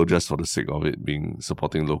support local just for the sake of it being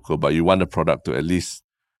supporting local, but you want the product to at least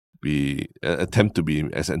attempt to be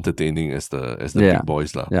as entertaining as the big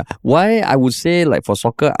boys lah. Yeah. Why I would say like for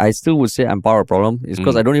soccer, I still would say I'm part of the problem is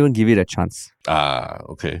because I don't even give it a chance.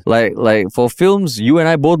 Okay. Like for films, you and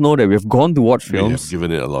I both know that we've gone to watch films. We have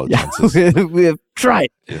given it a lot of chances. We have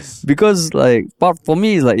tried. Yes. Because like for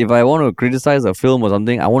me, it's like if I want to criticize a film or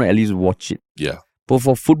something, I want to at least watch it. Yeah. But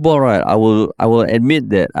for football, right, I will admit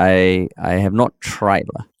that I have not tried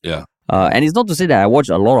lah. Yeah. And it's not to say that I watch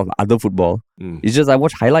a lot of other football. It's just I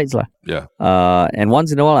watch highlights lah. Yeah. And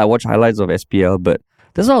once in a while I watch highlights of SPL, but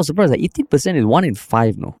that's why I was surprised. Like 18% is 1 in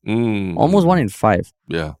 5, no? Almost 1 in 5.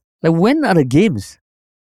 Yeah. Like when are the games?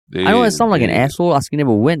 I know I sound like an asshole asking them,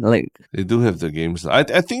 but when? Like they do have the games. I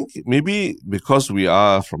think maybe because we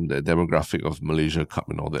are from the demographic of Malaysia Cup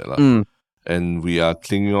and all that, and we are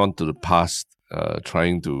clinging on to the past,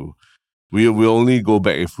 trying to. We'll only go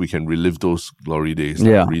back if we can relive those glory days.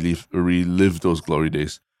 Yeah. Relive those glory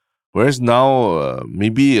days. Whereas now,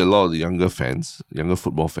 maybe a lot of the younger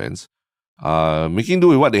football fans, making do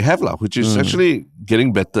with what they have, which is actually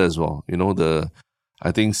getting better as well. You know,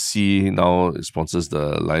 I think C now sponsors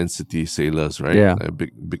the Lion City Sailors, right? Yeah. A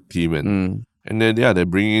big team. And then, they're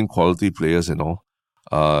bringing in quality players and all.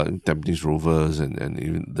 Tampines Rovers and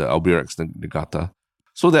even the Albirex Negata.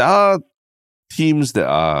 So there are teams that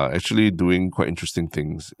are actually doing quite interesting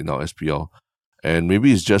things in our SPL. And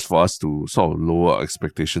maybe it's just for us to sort of lower our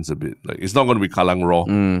expectations a bit. Like it's not going to be Kallang Raw.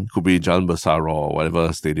 It could be Jalan Besar Raw or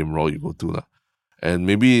whatever stadium Raw you go to. And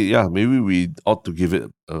maybe we ought to give it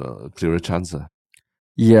a clearer chance.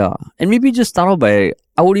 Yeah. And maybe just start off by,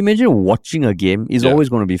 I would imagine watching a game is always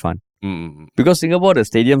going to be fun. Because Singapore, the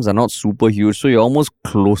stadiums are not super huge, so you're almost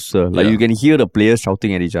closer. Like you can hear the players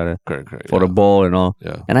shouting at each other correct, for the ball and all.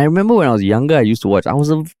 Yeah. And I remember when I was younger, I used to watch. I was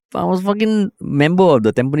fucking member of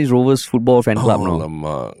the Tampines Rovers football fan club.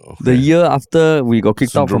 Okay. The year after we got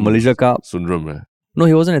kicked out from Malaysia Cup. Sundram, No,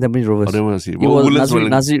 he wasn't at Tampines Rovers. I didn't want to see. It was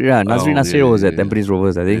Nazri Nasir was at Tampines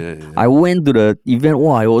Rovers, I think. Yeah. I went to the event.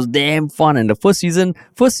 Wow, it was damn fun. And the first season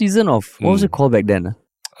of, what was it called back then?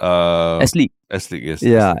 S-League. S-League, yes.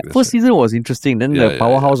 Yeah, S-League, first season was interesting. Then the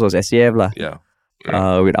powerhouse was SAF lah. Yeah.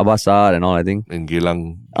 With Abbasad and all, I think. And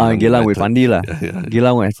Geylang. Geylang with Fandi lah. Yeah.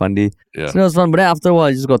 Geylang with Fandi. Yeah. So that was fun. But then after a while,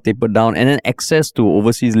 it just got tapered down. And then access to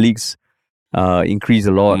overseas leagues increased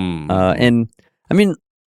a lot. And I mean,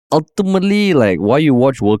 ultimately, like why you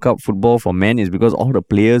watch World Cup football for men is because all the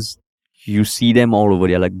players, you see them all over.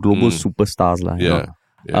 They're like global superstars lah.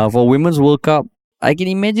 Yeah. For Women's World Cup, I can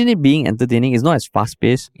imagine it being entertaining. It's not as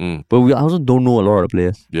fast-paced, but we also don't know a lot of the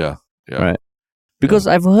players. Yeah. Right. Because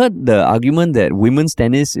I've heard the argument that women's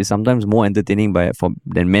tennis is sometimes more entertaining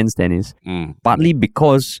than men's tennis. Partly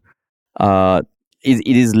because it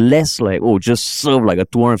is less like, just serve like a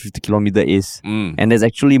 250-kilometer ace. And there's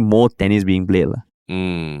actually more tennis being played.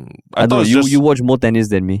 I thought you watch more tennis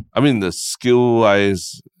than me. I mean, the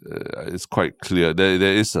skill-wise, it's quite clear. There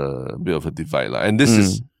is a bit of a divide. And this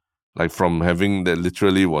is like from having that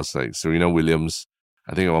literally was like Serena Williams.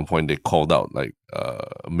 I think at one point they called out like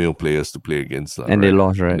male players to play against. And they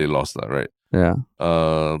lost, right? And they lost, right? Yeah.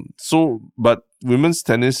 But women's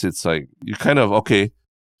tennis, it's like you kind of, okay,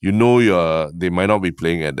 they might not be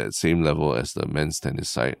playing at that same level as the men's tennis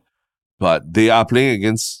side, but they are playing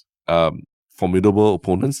against formidable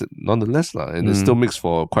opponents nonetheless. And it still makes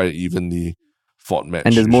for quite an evenly fought match.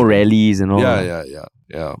 And there's more rallies and all.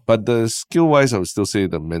 Yeah. But the skill-wise, I would still say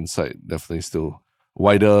the men's side definitely still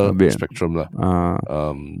wider spectrum. But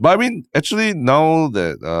I mean, actually now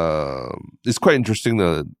that it's quite interesting,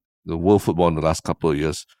 the world football in the last couple of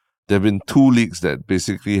years, there have been 2 leagues that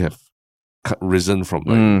basically have risen from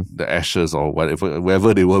like the ashes or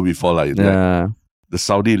wherever they were before. Like the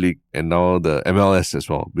Saudi League and now the MLS as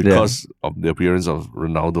well, because of the appearance of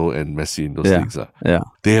Ronaldo and Messi in those leagues.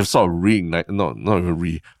 They have sort of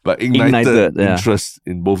ignited interest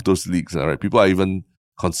in both those leagues. Right? People are even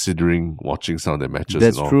considering watching some of their matches.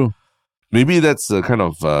 That's and all. true. Maybe that's the kind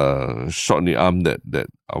of shot in the arm that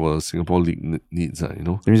our Singapore league needs. It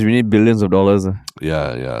means we need billions of dollars.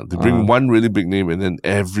 Yeah. To bring one really big name and then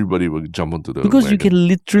everybody will jump onto the Because wagon. you can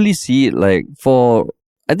literally see it like for...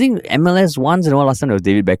 I think MLS once in a while, last time there was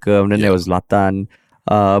David Beckham, then there was Zlatan.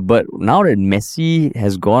 But now that Messi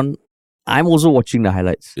has gone, I'm also watching the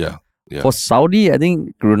highlights. Yeah. For Saudi, I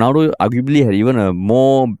think Ronaldo arguably had even a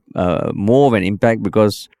more of an impact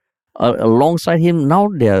because alongside him, now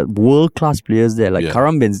there are world-class players there. Like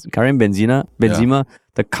Karim Benzema,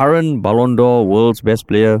 the current Ballon d'Or world's best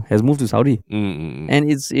player, has moved to Saudi. And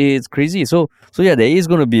it's crazy. So there is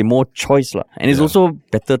going to be more choice. And it's also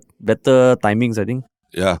better timings, I think.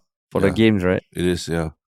 For the games, right? It is,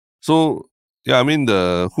 So, I mean,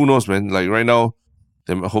 who knows, man? Like right now,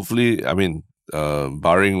 hopefully, I mean,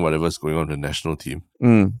 barring whatever's going on in the national team,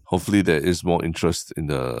 hopefully there is more interest in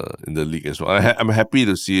the league as well. I'm happy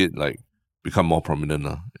to see it like become more prominent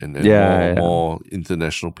and more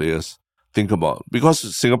international players think about,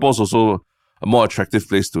 because Singapore's also a more attractive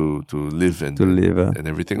place to live and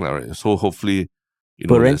everything, right? So hopefully,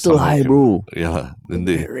 parental high, bro. Yeah, then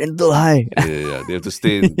they parental high. Yeah. They have to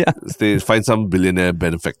stay. Find some billionaire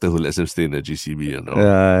benefactor who lets them stay in the GCB.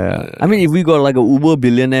 I mean, if we got like a uber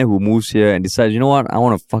billionaire who moves here and decides, you know what, I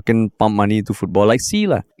want to fucking pump money into football, like C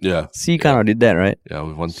lah. Yeah, C kind of did that, right? Yeah,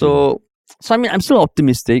 with one team. So I mean, I'm still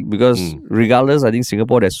optimistic because regardless, I think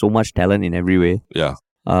Singapore there's so much talent in every way. Yeah.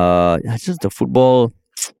 It's just the football.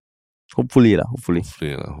 Hopefully.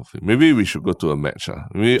 Maybe we should go to a match.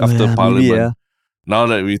 Maybe after Parliament. Now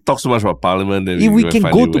that we talk so much about Parliament, then if we can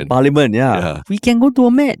go to Parliament, we can go to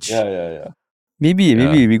a match. Yeah. Maybe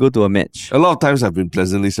we go to a match. A lot of times I've been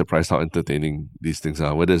pleasantly surprised how entertaining these things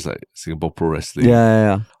are, whether it's like Singapore Pro Wrestling,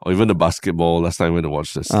 or even the basketball. Last time I went to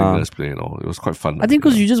watch the Slingers play and all, it was quite fun. I think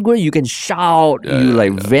because you just go and you can shout,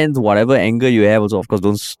 vent whatever anger you have. Also, of course,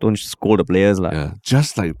 don't scold the players Yeah,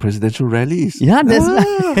 just like presidential rallies. Yeah, that's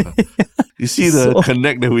You see the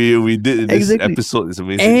connect that we did in this episode is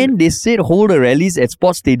amazing. And they said hold the rallies at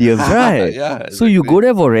sports stadiums, right? Exactly. So you go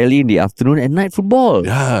there for rally in the afternoon and night football.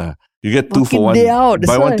 Yeah. You get 2 for 1. Day out,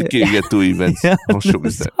 buy one ticket, you get 2 events. How shook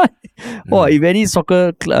is that? Or if any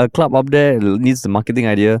soccer club up there needs the marketing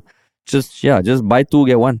idea, just buy 2,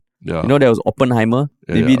 get 1. Yeah. There was Oppenheimer.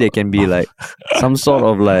 Maybe they can be like some sort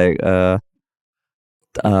of like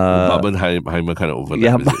Barbenheimer kind of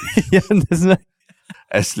overlap. There's like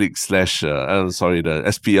S-League / the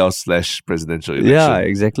SPL / presidential election. Yeah,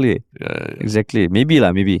 exactly. Exactly. Maybe.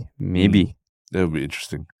 That would be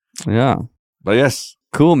interesting. Yeah. But yes.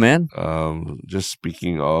 Cool, man. Just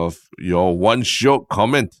speaking of your one shot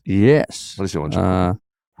comment. Yes. What is your one shot?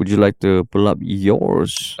 Would you like to pull up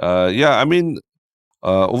yours? I mean,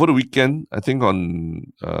 over the weekend, I think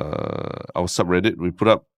on our subreddit,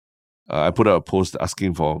 I put up a post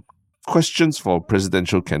asking for questions for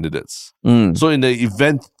presidential candidates. So in the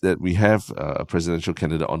event that we have a presidential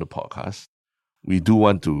candidate on the podcast, we do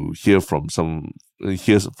want to hear from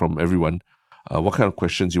everyone what kind of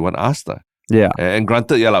questions you want asked. Yeah. And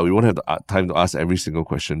granted, we won't have the time to ask every single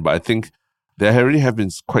question, but I think there already have been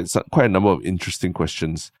quite a number of interesting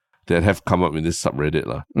questions that have come up in this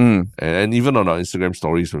subreddit. And even on our Instagram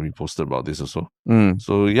stories when we posted about this also.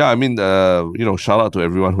 So I mean, shout out to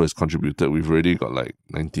everyone who has contributed. We've already got like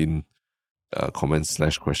 19 comments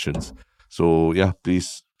 / questions. So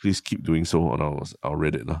please keep doing so on our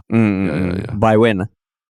Reddit. By when?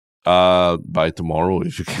 By tomorrow,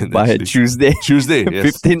 if you can. By actually. Tuesday, yes.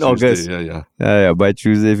 15 August. Yeah. By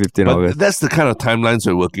Tuesday, 15 August. That's the kind of timelines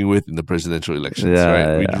we're working with in the presidential elections,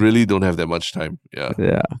 right? We really don't have that much time.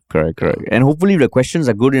 Yeah, correct. And hopefully the questions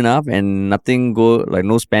are good enough and nothing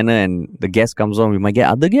no spanner and the guest comes on, we might get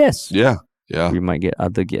other guests. Yeah. We might get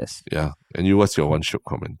other guests. Yeah. And what's your one shot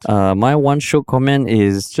comment? My one shot comment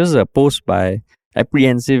is just a post by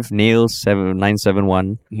Apprehensive Nails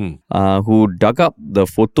 971 who dug up the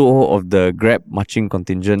photo of the Grab marching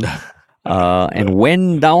contingent and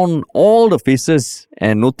went down all the faces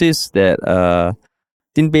and noticed that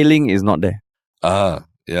Tin Pei Ling is not there.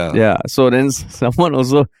 Yeah. So then someone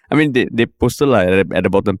also, I mean, they posted like at the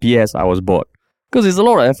bottom, PS, I was bored. Because it's a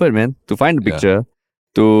lot of effort, man, to find the picture,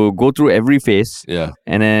 to go through every face,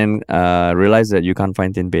 and then realize that you can't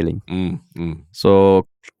find Tin Pei Ling. So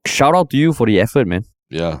shout out to you for the effort, man.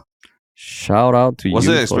 Yeah. Shout out to you. Was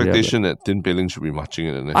there an expectation that Tin Pei Ling should be marching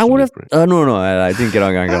in the national I would have. parade? No. I think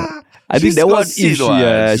cannot. I think that was if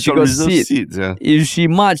she got seats. If she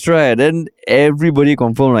marched, right, then everybody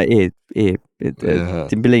confirmed like, hey,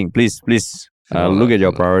 Tin Pei Ling, please, look at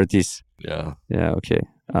your priorities. Yeah. Yeah. Okay.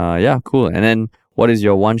 Cool. And then, what is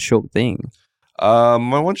your one shock thing?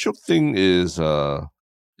 My one shock thing is a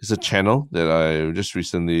channel that I just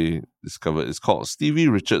recently discovered. It's called Stevie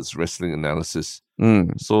Richards Wrestling Analysis.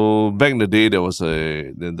 So back in the day, there was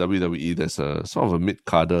the WWE. There's a sort of a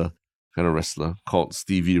mid-carder kind of wrestler called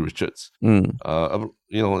Stevie Richards. And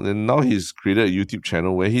now he's created a YouTube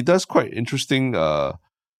channel where he does quite interesting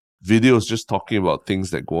videos, just talking about things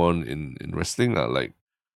that go on in wrestling. Like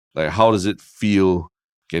how does it feel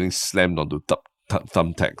getting slammed onto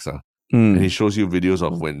thumbtacks? And he shows you videos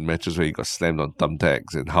of matches where he got slammed on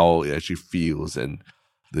thumbtacks and how it actually feels, and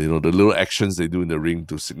the little actions they do in the ring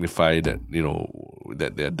to signify that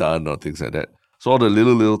that they're done or things like that. So all the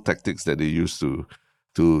little tactics that they use to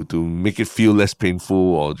make it feel less painful,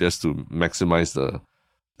 or just to maximize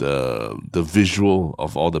the visual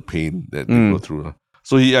of all the pain that they go through.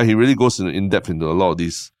 So he really goes in depth into a lot of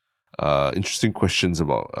these interesting questions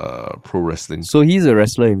about pro wrestling. So he's a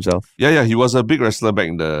wrestler himself. Yeah, he was a big wrestler back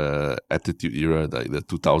in the Attitude Era, like the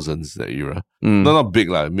 2000s, that era. No, not big,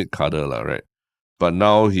 like mid-carder, right? But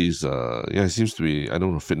now he's, he seems to be, I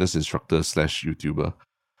don't know, fitness instructor / YouTuber.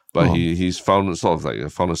 But he's found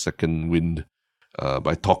found a second wind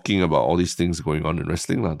by talking about all these things going on in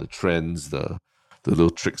wrestling, the trends, the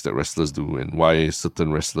little tricks that wrestlers do, and why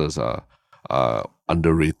certain wrestlers are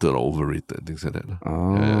underrated or overrated, things like that.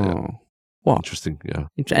 Oh. Wow. Interesting, yeah.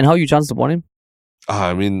 And how you chanced upon him?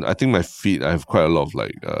 I mean, I think my feed, I have quite a lot of I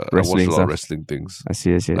watch a lot of wrestling things. I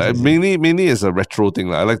see. Mainly as a retro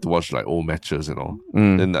thing. I like to watch old matches and all.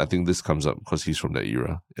 Then I think this comes up because he's from that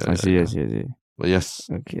era. I see. But yes.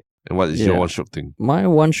 Okay. And what is your one shook thing? My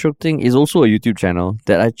one shook thing is also a YouTube channel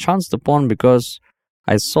that I chanced upon because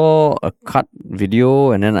I saw a cut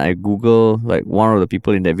video and then I Googled one of the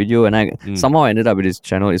people in that video and I somehow ended up with this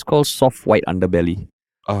channel. It's called Soft White Underbelly.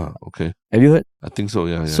 Ah, okay. Have you heard? I think so,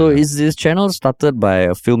 yeah. So it's this channel started by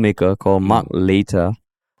a filmmaker called Mark Later.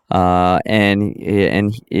 And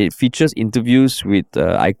it features interviews with,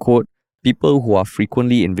 I quote, people who are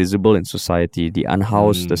frequently invisible in society: the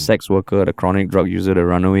unhoused, the sex worker, the chronic drug user, the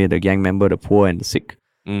runaway, the gang member, the poor, and the sick.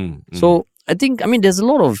 So I mean, there's a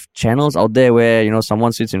lot of channels out there where,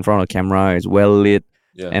 someone sits in front of a camera, it's well lit,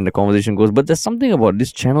 and the conversation goes. But there's something about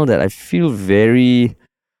this channel that I feel very,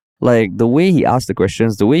 the way he asks the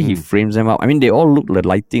questions, the way he frames them up. I mean, they all look like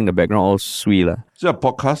lighting, the background, all sweet. Is it a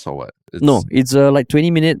podcast or what? No, it's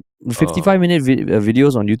 20-minute, 55-minute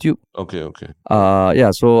videos on YouTube. Okay.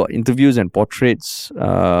 So interviews and portraits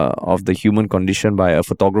of the human condition by a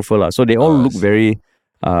photographer. So they all look very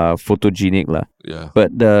photogenic. Yeah.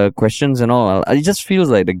 But the questions and all, it just feels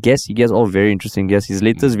like the guests he gets all very interesting guests. His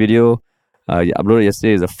latest video uploaded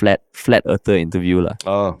yesterday is a flat earther interview.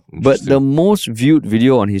 But the most viewed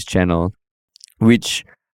video on his channel, which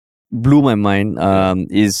blew my mind,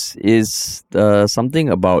 is something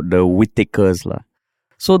about the Whittakers.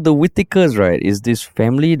 So the Whittakers, right, is this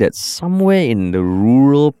family that's somewhere in the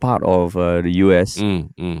rural part of the US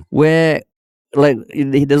where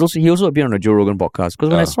he also appeared on a Joe Rogan podcast. Because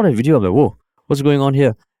when I saw that video, I'm like, whoa, what's going on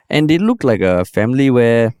here? And they look like a family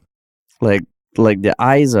where their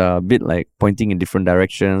eyes are a bit pointing in different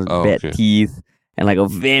directions, bad teeth, and a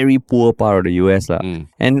very poor part of the US. And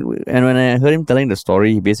when I heard him telling the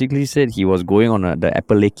story, he basically said he was going on the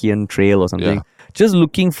Appalachian Trail or something, just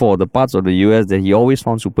looking for the parts of the US that he always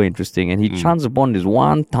found super interesting. And he chanced upon this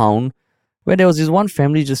one town where there was this one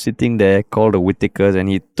family just sitting there called the Whittakers, and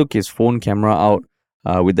he took his phone camera out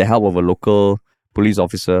with the help of a local police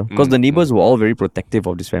officer, because the neighbors were all very protective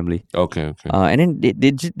of this family. Okay. And then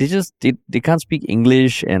they can't speak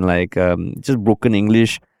English and just broken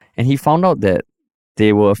English, and he found out that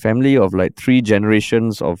they were a family of 3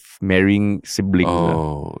 generations of marrying siblings.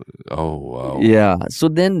 Oh, wow. Yeah. So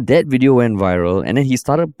then that video went viral, and then he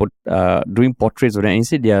started doing portraits of them, and he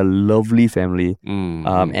said they are a lovely family.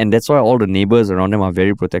 And that's why all the neighbors around them are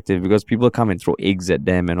very protective, because people come and throw eggs at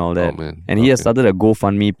them and all that. And he has started a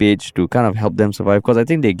GoFundMe page to kind of help them survive, because I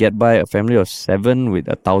think they get by a family of 7 with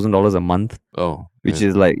 $1,000 a month. Oh. Which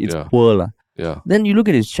is it's poor. Yeah. Then you look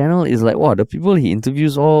at his channel, it's wow, the people he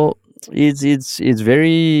interviews all, it's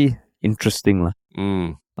very interesting.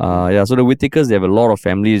 So the Whittakers, they have a lot of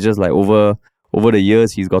families, just over the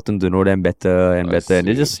years he's gotten to know them better and better, and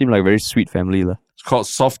they just seem like a very sweet family. It's called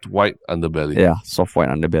Soft White Underbelly. Yeah, Soft White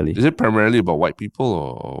Underbelly. Is it primarily about white people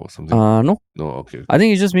or something? No. No, okay. I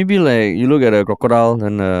think it's just maybe you look at a crocodile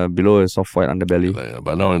and below is Soft White Underbelly.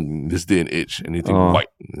 But now in this day and age, anything white,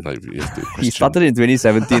 you have to question. He started in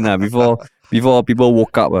 2017 before people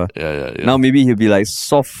woke up. Yeah. Now maybe he'll be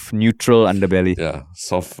soft neutral underbelly. Yeah,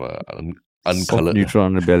 soft uncolored. Soft neutral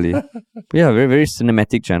underbelly. Yeah, very, very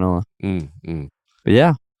cinematic channel. But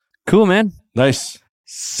yeah, cool, man. Nice.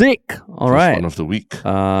 Sick. All right. One of the week.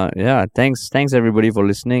 Thanks everybody for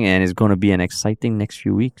listening, and it's going to be an exciting next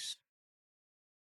few weeks.